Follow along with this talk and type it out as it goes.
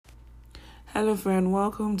Hello, friend.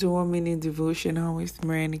 Welcome to 1 Minute Devotional with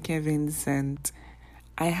Marinike Vincent.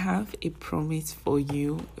 I have a promise for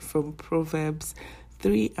you from Proverbs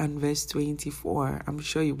 3 and verse 24. I'm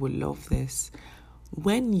sure you will love this.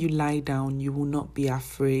 When you lie down, you will not be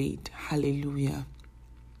afraid. Hallelujah.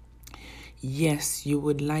 Yes, you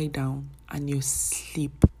would lie down and your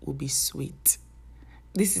sleep will be sweet.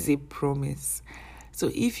 This is a promise.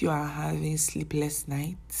 So if you are having sleepless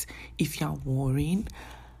nights, if you are worrying,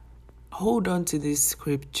 hold on to this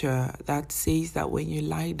scripture that says that when you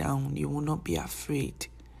lie down, you will not be afraid.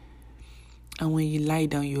 And when you lie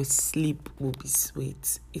down, your sleep will be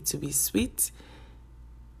sweet. It will be sweet.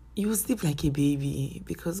 You will sleep like a baby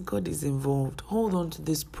because God is involved. Hold on to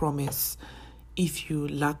this promise. If you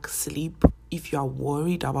lack sleep, if you are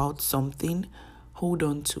worried about something, hold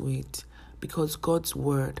on to it because God's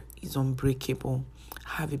word is unbreakable.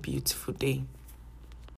 Have a beautiful day.